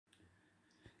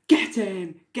Get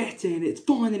in, it's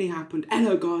finally happened.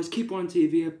 Hello guys, Keep On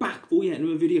TV here, back for yet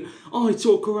another video.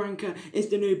 Aitor Karanka is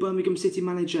the new Birmingham City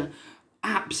manager.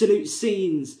 Absolute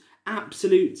scenes.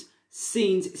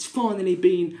 It's finally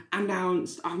been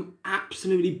announced. I'm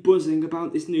absolutely buzzing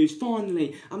about this news.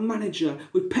 Finally, a manager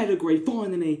with pedigree.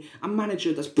 Finally, a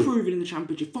manager that's proven in the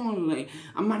Championship. Finally,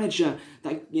 a manager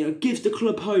that gives the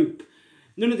club hope.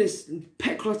 None of this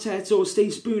Pep Clotet or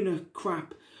Steve Spooner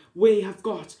crap. We have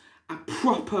got a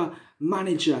proper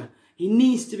manager. He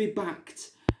needs to be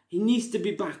backed. He needs to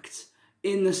be backed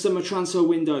in the summer transfer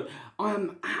window. I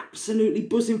am absolutely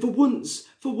buzzing for once.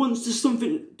 There's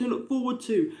something to look forward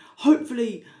to.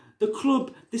 Hopefully, the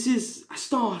club, this is a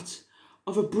start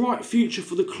of a bright future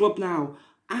for the club now.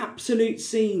 Absolute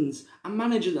scenes. A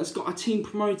manager that's got a team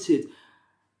promoted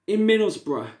in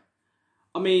Middlesbrough.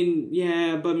 I mean,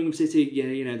 yeah, Birmingham City,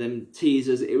 yeah, them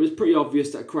teasers. It was pretty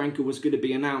obvious that Karanka was going to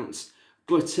be announced.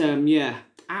 But, yeah,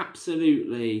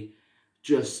 absolutely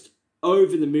just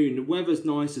over the moon. The weather's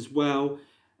nice as well.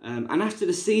 And after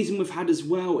the season we've had as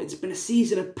well, it's been a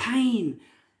season of pain.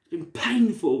 It's been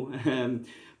painful.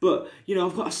 But,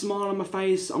 I've got a smile on my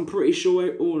face. I'm pretty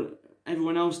sure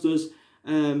everyone else does.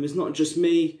 It's not just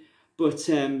me. But,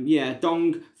 yeah,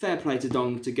 fair play to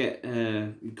Dong to get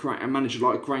a manager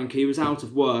like Karanka. He was out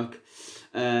of work.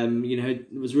 There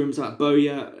was rumours like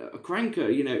Boya, Karanka,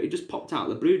 it just popped out of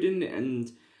the blue, didn't it? And,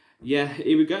 yeah,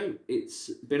 here we go. It's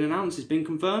been announced. It's been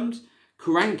confirmed.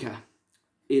 Karanka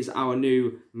is our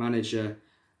new manager.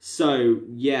 So,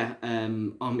 yeah,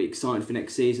 I'm excited for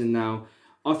next season now.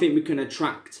 I think we can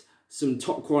attract some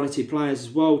top quality players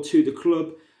as well to the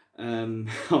club.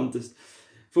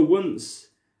 For once,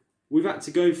 we've had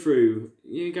to go through,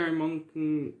 Gary Monk,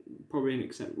 probably an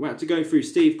exception. We had to go through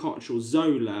Steve Cottrell,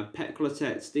 Zola, Pep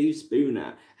Clotet, Steve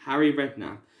Spooner, Harry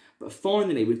Redknapp. But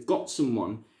finally, we've got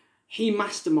someone. He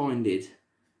masterminded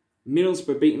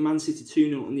Middlesbrough beating Man City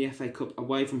 2-0 in the FA Cup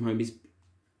away from home.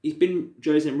 He's been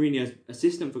Jose Mourinho's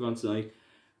assistant, for God's sake.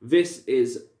 This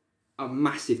is a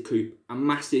massive coup. A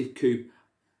massive coup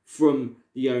from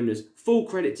the owners. Full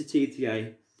credit to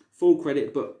TTA. Full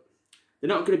credit, but they're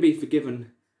not going to be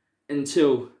forgiven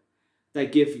until they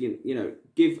give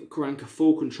Karanka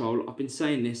full control. I've been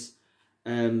saying this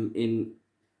in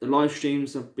the live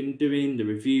streams I've been doing, the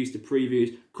reviews, the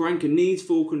previews. Karanka needs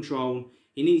full control.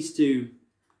 He needs to,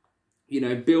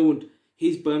 build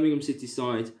his Birmingham City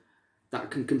side that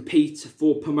can compete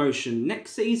for promotion.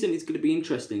 Next season is going to be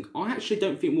interesting. I actually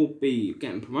don't think we'll be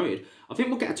getting promoted. I think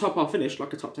we'll get a top half finish,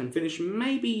 like a top 10 finish,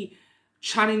 maybe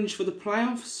challenge for the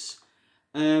playoffs.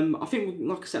 I think,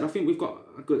 like I said, I don't think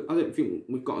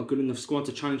we've got a good enough squad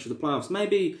to challenge for the playoffs.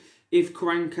 Maybe if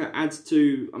Karanka adds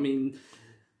to,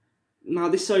 now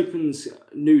this opens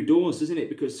new doors, doesn't it?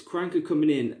 Because Karanka coming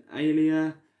in,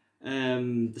 Alia,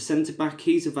 the centre back,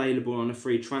 he's available on a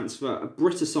free transfer. A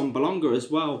Brittason Belonga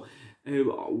as well,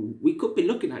 who we could be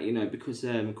looking at, because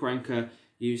Karanka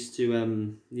used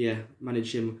to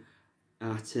manage him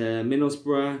at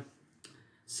Middlesbrough.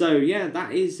 So yeah,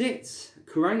 that is it.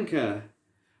 Karanka.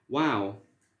 Wow.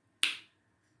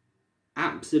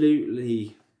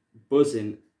 Absolutely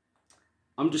buzzing.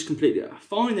 I'm just completely...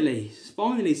 Finally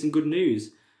some good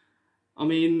news. I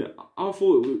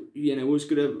thought, it was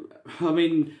going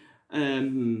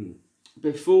to...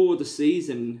 before the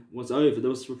season was over, there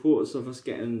was reports of us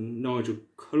getting Nigel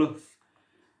Clough.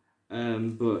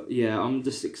 But, yeah, I'm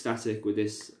just ecstatic with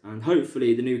this. And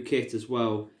hopefully the new kit as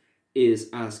well is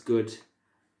as good.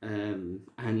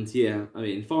 And yeah,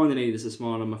 finally there's a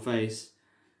smile on my face.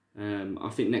 I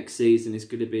think next season is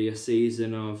going to be a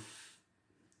season of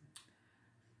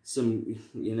some,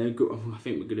 good, I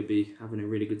think we're going to be having a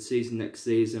really good season next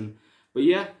season. But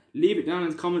yeah, leave it down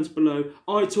in the comments below.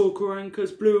 Aitor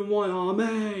Karanka's Blue and White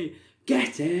Army.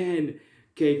 Get in.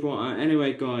 Keep right on.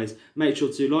 Anyway, guys, make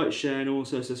sure to like, share, and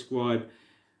also subscribe.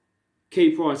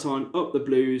 Keep right on. Up the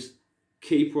Blues.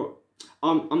 Keep right.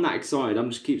 I'm that excited.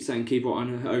 I'm just keep saying keep right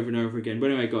on over and over again.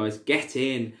 But anyway, guys, get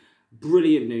in.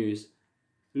 Brilliant news.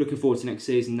 Looking forward to next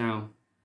season now.